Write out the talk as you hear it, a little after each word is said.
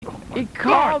He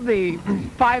called me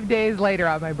 5 days later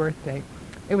on my birthday.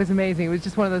 It was amazing. It was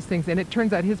just one of those things. And it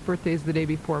turns out his birthday is the day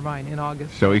before mine in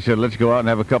August. So he said, let's go out and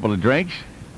have a couple of drinks?